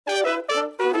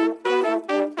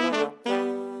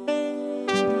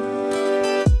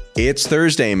It's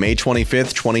Thursday, May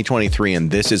 25th, 2023, and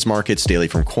this is Markets Daily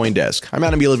from CoinDesk. I'm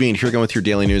Adam B. Levine, here again with your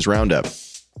daily news roundup.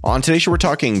 On today's show, we're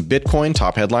talking Bitcoin,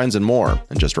 top headlines, and more.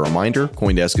 And just a reminder,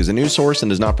 CoinDesk is a news source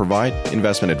and does not provide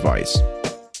investment advice.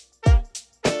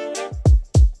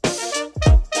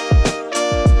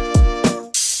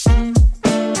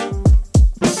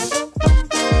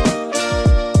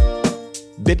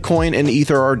 Bitcoin and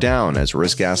Ether are down as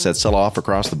risk assets sell off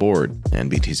across the board, and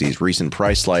BTC's recent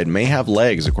price slide may have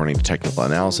legs according to technical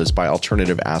analysis by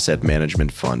alternative asset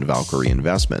management fund Valkyrie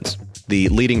Investments. The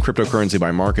leading cryptocurrency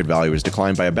by market value has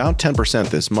declined by about 10%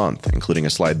 this month, including a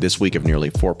slide this week of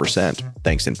nearly 4%,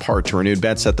 thanks in part to renewed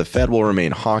bets that the Fed will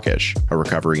remain hawkish, a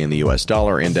recovery in the US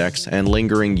dollar index, and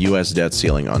lingering US debt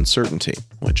ceiling uncertainty,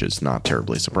 which is not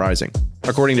terribly surprising.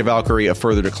 According to Valkyrie, a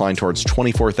further decline towards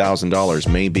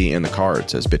 $24,000 may be in the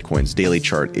cards as Bitcoin's daily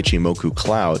chart Ichimoku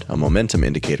Cloud, a momentum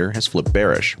indicator, has flipped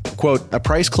bearish. Quote, a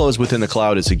price close within the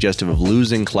cloud is suggestive of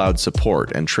losing cloud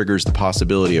support and triggers the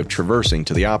possibility of traversing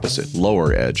to the opposite,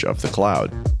 lower edge of the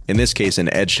cloud. In this case,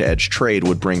 an edge-to-edge trade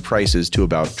would bring prices to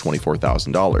about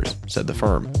 $24,000, said the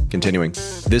firm. Continuing,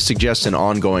 this suggests an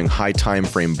ongoing high time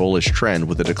frame bullish trend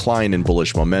with a decline in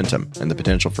bullish momentum and the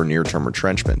potential for near-term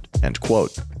retrenchment, end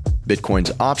quote.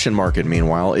 Bitcoin's option market,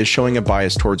 meanwhile, is showing a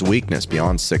bias towards weakness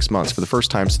beyond 6 months for the first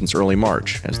time since early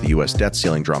March, as the U.S. debt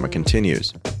ceiling drama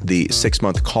continues. The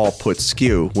 6-month call-put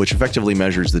skew, which effectively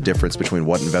measures the difference between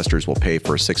what investors will pay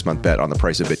for a 6-month bet on the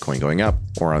price of Bitcoin going up,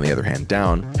 or on the other hand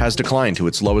down, has declined to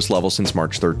its lowest level since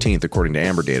March 13th, according to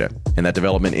Amber data. And that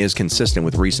development is consistent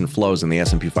with recent flows in the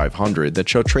S&P 500 that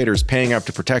show traders paying up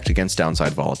to protect against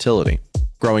downside volatility.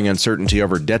 Growing uncertainty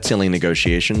over debt ceiling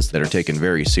negotiations that are taken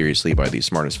very seriously by the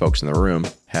smartest folks in the room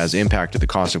has impacted the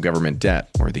cost of government debt,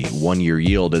 where the one-year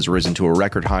yield has risen to a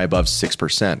record high above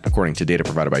 6%, according to data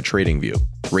provided by TradingView.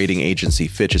 Rating agency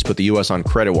Fitch has put the U.S. on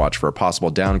credit watch for a possible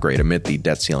downgrade amid the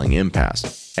debt ceiling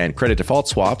impasse. And credit default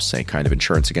swaps, a kind of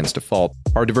insurance against default,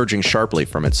 are diverging sharply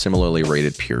from its similarly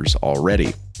rated peers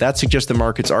already. That suggests the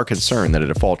markets are concerned that a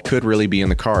default could really be in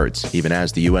the cards, even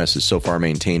as the U.S. has so far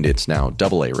maintained its now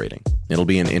AA rating. It'll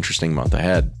be an interesting month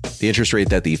ahead. The interest rate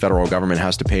that the federal government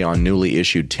has to pay on newly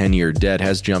issued 10-year debt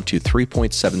has jumped to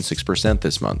 3.76%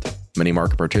 this month. Many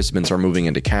market participants are moving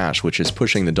into cash, which is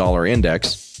pushing the dollar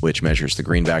index, which measures the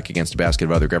greenback against a basket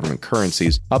of other government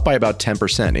currencies, up by about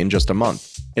 10% in just a month.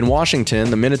 In Washington,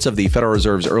 the minutes of the Federal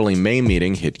Reserve's early May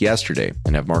meeting hit yesterday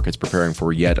and have markets preparing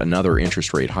for yet another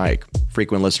interest rate hike.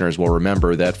 Frequent listeners will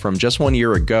remember that from just 1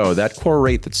 year ago, that core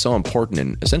rate that's so important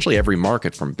in essentially every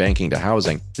market from banking to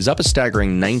housing is up a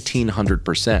staggering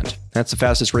 1,900%. That's the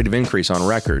fastest rate of increase on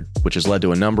record, which has led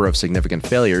to a number of significant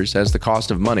failures as the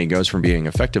cost of money goes from being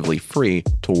effectively free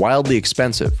to wildly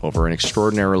expensive over an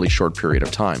extraordinarily short period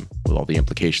of time, with all the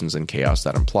implications and chaos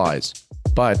that implies.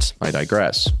 But I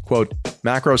digress. Quote,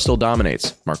 macro still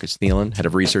dominates, Marcus Thielen, head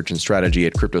of research and strategy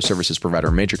at crypto services provider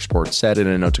Matrixport, said in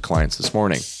a note to clients this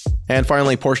morning. And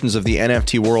finally, portions of the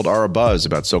NFT world are abuzz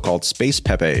about so-called space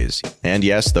pepes. And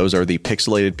yes, those are the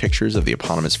pixelated pictures of the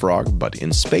eponymous frog, but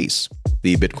in space.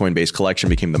 The Bitcoin-based collection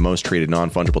became the most traded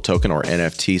non-fungible token, or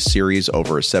NFT, series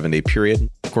over a 7-day period,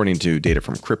 according to data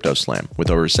from CryptoSlam, with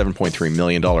over $7.3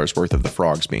 million worth of the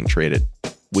frogs being traded.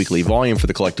 Weekly volume for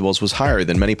the collectibles was higher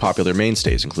than many popular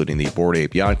mainstays, including the Bored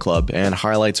Ape Yacht Club, and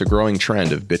highlights a growing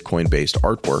trend of Bitcoin-based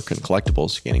artwork and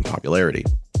collectibles gaining popularity.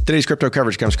 Today's crypto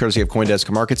coverage comes courtesy of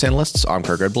CoinDesk markets analysts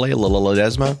Omkar Godbole, Lila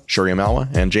Ledesma, Shuri Malwa,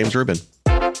 and James Rubin.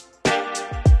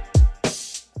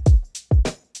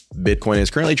 Bitcoin is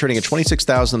currently trading at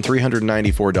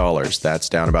 $26,394. That's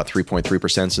down about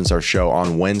 3.3% since our show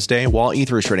on Wednesday, while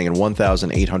Ether is trading at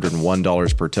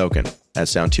 $1,801 per token.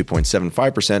 That's down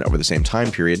 2.75% over the same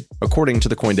time period, according to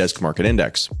the CoinDesk Market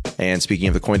Index. And speaking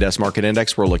of the CoinDesk Market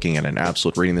Index, we're looking at an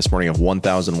absolute reading this morning of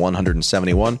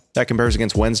 1,171. That compares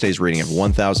against Wednesday's reading of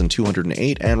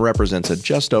 1,208 and represents a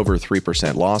just over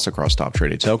 3% loss across top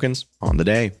traded tokens on the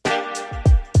day.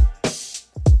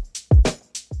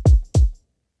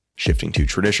 Shifting to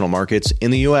traditional markets,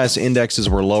 in the U.S., indexes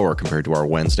were lower compared to our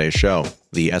Wednesday show.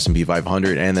 The S&P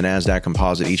 500 and the NASDAQ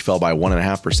Composite each fell by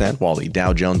 1.5%, while the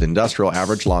Dow Jones Industrial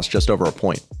Average lost just over a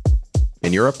point.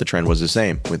 In Europe, the trend was the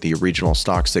same, with the regional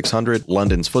Stoxx 600,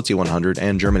 London's FTSE 100,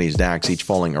 and Germany's DAX each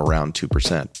falling around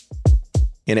 2%.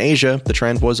 In Asia, the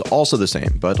trend was also the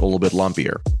same, but a little bit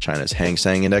lumpier. China's Hang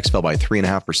Seng Index fell by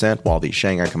 3.5%, while the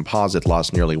Shanghai Composite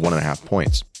lost nearly 1.5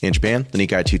 points. In Japan, the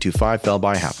Nikkei 225 fell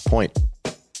by 0.5 point.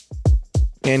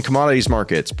 In commodities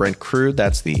markets, Brent crude,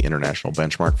 that's the international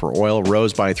benchmark for oil,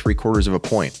 rose by 0.75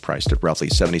 point, priced at roughly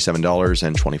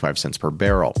 $77.25 per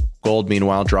barrel. Gold,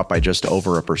 meanwhile, dropped by just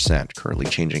over 1%, currently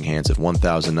changing hands at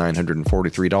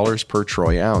 $1,943 per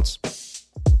troy ounce.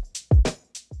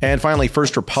 And finally,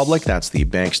 First Republic, that's the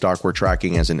bank stock we're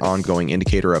tracking as an ongoing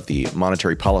indicator of the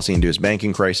monetary policy-induced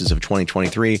banking crisis of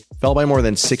 2023, fell by more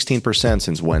than 16%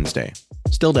 since Wednesday.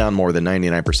 Still down more than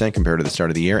 99% compared to the start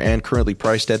of the year and currently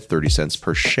priced at 30 cents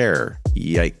per share.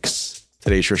 Yikes.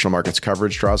 Today's traditional markets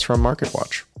coverage draws from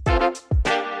MarketWatch.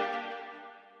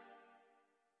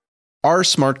 Are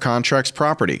smart contracts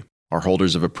property? Are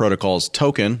holders of a protocol's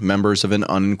token members of an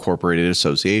unincorporated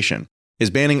association? Is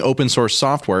banning open source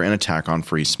software an attack on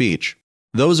free speech?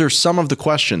 Those are some of the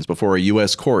questions before a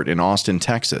U.S. court in Austin,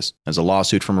 Texas, as a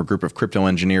lawsuit from a group of crypto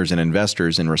engineers and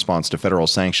investors in response to federal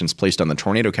sanctions placed on the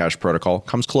Tornado Cash protocol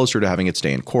comes closer to having its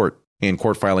day in court. In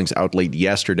court filings out late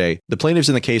yesterday, the plaintiffs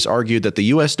in the case argued that the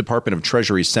U.S. Department of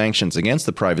Treasury's sanctions against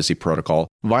the privacy protocol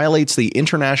violates the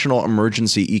International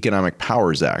Emergency Economic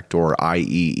Powers Act, or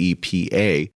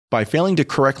IEEPA, by failing to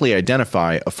correctly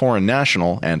identify a foreign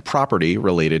national and property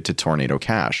related to Tornado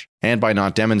Cash, and by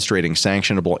not demonstrating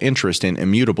sanctionable interest in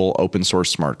immutable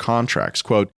open-source smart contracts.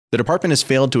 Quote, "The department has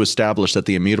failed to establish that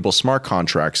the immutable smart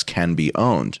contracts can be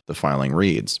owned," the filing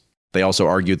reads. They also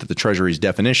argued that the Treasury's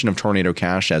definition of Tornado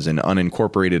Cash as an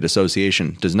unincorporated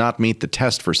association does not meet the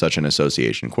test for such an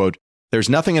association. Quote, "There's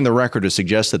nothing in the record to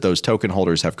suggest that those token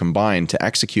holders have combined to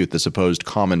execute the supposed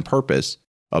common purpose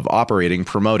of operating,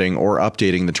 promoting, or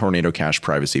updating the Tornado Cash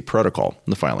privacy protocol,"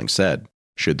 the filing said.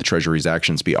 Should the Treasury's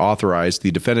actions be authorized,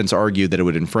 the defendants argued that it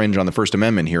would infringe on the First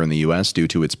Amendment here in the U.S. due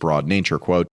to its broad nature.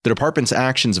 Quote, "The department's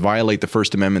actions violate the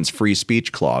First Amendment's free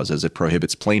speech clause as it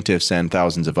prohibits plaintiffs and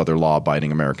thousands of other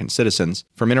law-abiding American citizens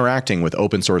from interacting with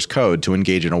open-source code to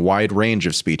engage in a wide range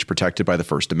of speech protected by the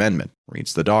First Amendment,"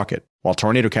 reads the docket. While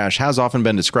Tornado Cash has often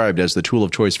been described as the tool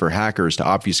of choice for hackers to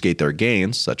obfuscate their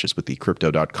gains, such as with the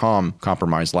Crypto.com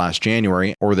compromise last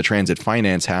January or the Transit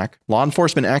Finance hack, law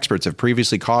enforcement experts have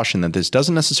previously cautioned that this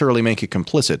doesn't necessarily make it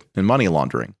complicit in money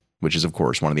laundering, which is of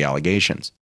course one of the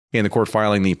allegations. In the court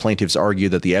filing, the plaintiffs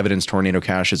argued that the evidence Tornado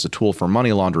Cash is a tool for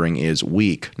money laundering is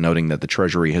weak, noting that the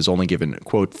Treasury has only given,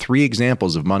 quote, 3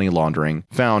 examples of money laundering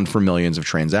found for millions of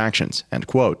transactions, end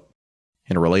quote.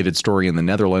 In a related story in the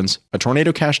Netherlands, a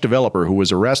Tornado Cash developer who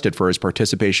was arrested for his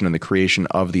participation in the creation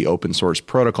of the open source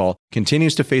protocol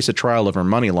continues to face a trial over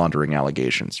money laundering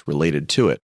allegations related to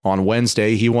it. On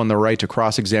Wednesday, he won the right to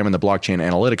cross-examine the blockchain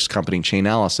analytics company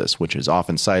Chainalysis, which is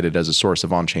often cited as a source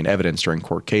of on-chain evidence during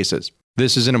court cases.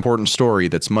 This is an important story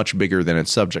that's much bigger than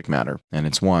its subject matter, and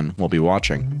it's one we'll be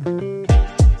watching.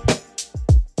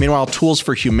 Meanwhile, Tools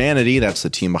for Humanity, that's the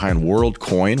team behind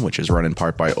WorldCoin, which is run in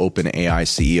part by OpenAI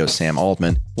CEO Sam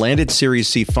Altman, landed Series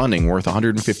C funding worth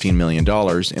 $115 million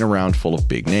in a round full of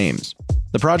big names.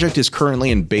 The project is currently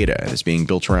in beta and is being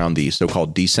built around the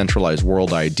so-called decentralized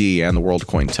World ID and the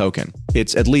WorldCoin token.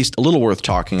 It's at least a little worth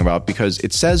talking about because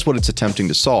it says what it's attempting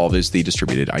to solve is the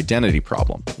distributed identity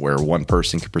problem, where one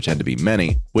person can pretend to be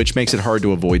many, which makes it hard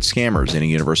to avoid scammers in a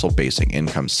universal basic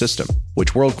income system,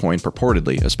 which WorldCoin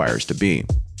purportedly aspires to be.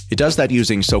 It does that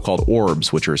using so-called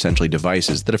orbs, which are essentially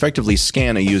devices that effectively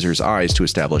scan a user's eyes to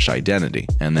establish identity,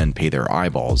 and then pay their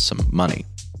eyeballs some money.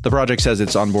 The project says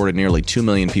it's onboarded nearly 2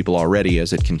 million people already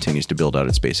as it continues to build out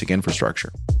its basic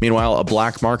infrastructure. Meanwhile, a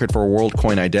black market for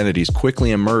WorldCoin identities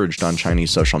quickly emerged on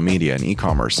Chinese social media and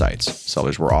e-commerce sites.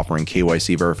 Sellers were offering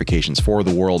KYC verifications for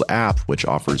the World app, which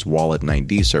offers wallet and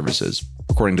ID services.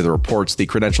 According to the reports, the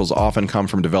credentials often come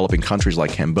from developing countries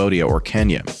like Cambodia or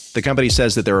Kenya. The company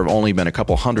says that there have only been a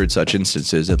couple hundred such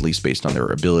instances, at least based on their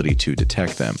ability to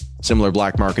detect them. Similar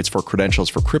black markets for credentials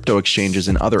for crypto exchanges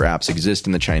and other apps exist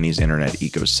in the Chinese internet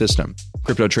ecosystem.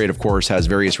 Crypto trade, of course, has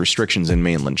various restrictions in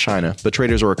mainland China, but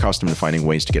traders are accustomed to finding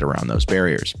ways to get around those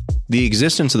barriers. The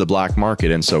existence of the black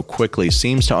market and so quickly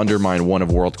seems to undermine one of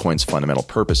WorldCoin's fundamental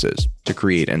purposes, to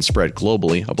create and spread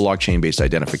globally a blockchain-based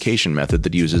identification method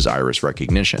that uses iris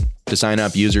recognition. To sign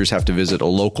up, users have to visit a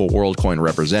local WorldCoin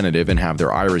representative and have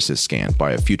their irises scanned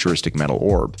by a futuristic metal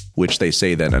orb, which they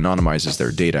say then anonymizes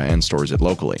their data and stores it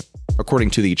locally.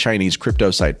 According to the Chinese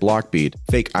crypto site Blockbeat,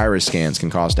 fake iris scans can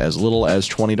cost as little as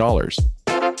 $20.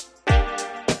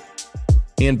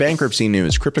 In bankruptcy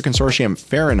news, crypto consortium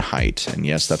Fahrenheit, and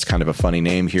yes, that's kind of a funny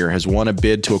name here, has won a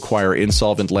bid to acquire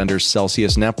insolvent lender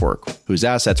Celsius Network, whose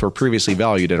assets were previously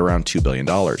valued at around $2 billion.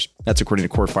 That's according to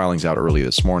court filings out early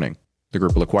this morning. The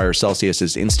group will acquire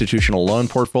Celsius's institutional loan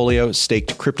portfolio,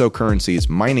 staked cryptocurrencies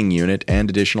mining unit, and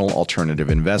additional alternative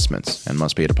investments, and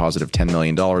must pay a deposit of $10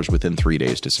 million within 3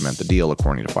 days to cement the deal,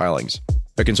 according to filings.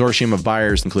 A consortium of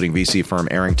buyers, including VC firm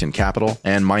Arrington Capital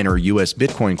and miner US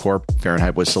Bitcoin Corp,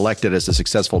 Fahrenheit was selected as the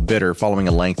successful bidder following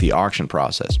a lengthy auction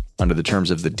process. Under the terms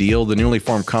of the deal, the newly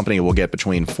formed company will get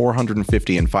between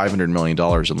 $450 and $500 million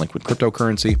in liquid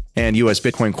cryptocurrency, and US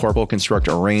Bitcoin Corp will construct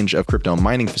a range of crypto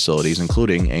mining facilities,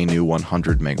 including a new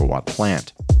 100-megawatt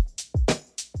plant.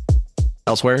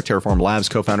 Elsewhere, Terraform Labs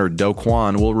co-founder Do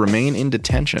Kwon will remain in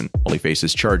detention while he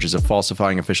faces charges of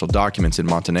falsifying official documents in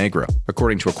Montenegro,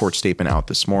 according to a court statement out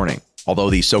this morning.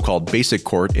 Although the so-called Basic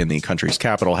Court in the country's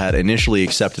capital had initially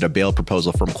accepted a bail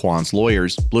proposal from Kwon's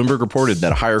lawyers, Bloomberg reported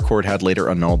that a higher court had later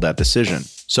annulled that decision.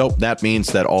 So that means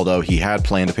that although he had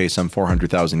planned to pay some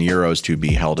 400,000 euros to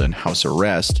be held in house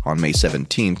arrest on May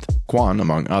 17th, Kwon,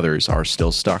 among others, are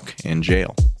still stuck in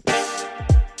jail.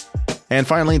 And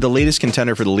finally, the latest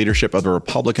contender for the leadership of the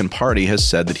Republican Party has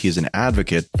said that he is an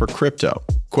advocate for crypto.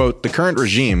 Quote, "The current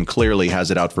regime clearly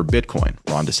has it out for Bitcoin,"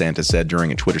 Ron DeSantis said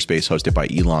during a Twitter space hosted by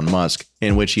Elon Musk,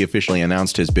 in which he officially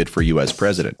announced his bid for U.S.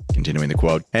 president. Continuing the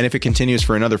quote, "And if it continues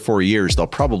for another 4 years, they'll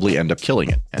probably end up killing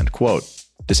it," end quote.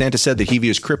 DeSantis said that he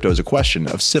views crypto as a question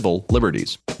of civil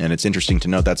liberties. And it's interesting to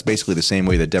note that's basically the same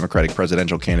way that Democratic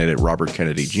presidential candidate Robert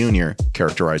Kennedy Jr.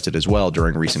 characterized it as well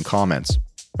during recent comments.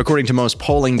 According to most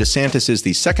polling, DeSantis is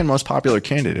the second most popular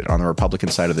candidate on the Republican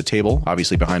side of the table,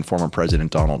 obviously behind former President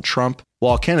Donald Trump,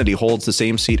 while Kennedy holds the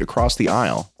same seat across the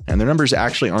aisle. And their numbers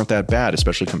actually aren't that bad,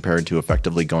 especially compared to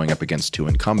effectively going up against two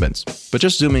incumbents. But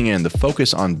just zooming in, the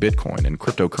focus on Bitcoin and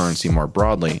cryptocurrency more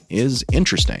broadly is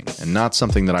interesting and not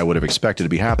something that I would have expected to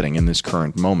be happening in this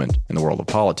current moment in the world of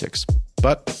politics.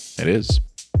 But it is.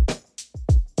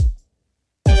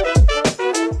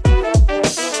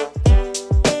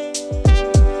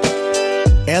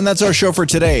 And that's our show for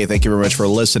today. Thank you very much for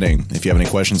listening. If you have any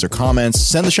questions or comments,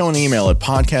 send the show an email at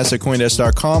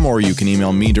podcast@coindesk.com, or you can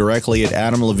email me directly at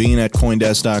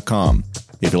adamlevine@coindesk.com.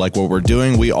 If you like what we're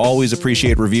doing, we always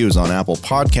appreciate reviews on Apple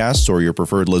Podcasts or your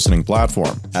preferred listening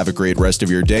platform. Have a great rest of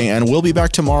your day, and we'll be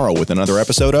back tomorrow with another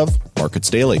episode of Markets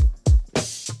Daily.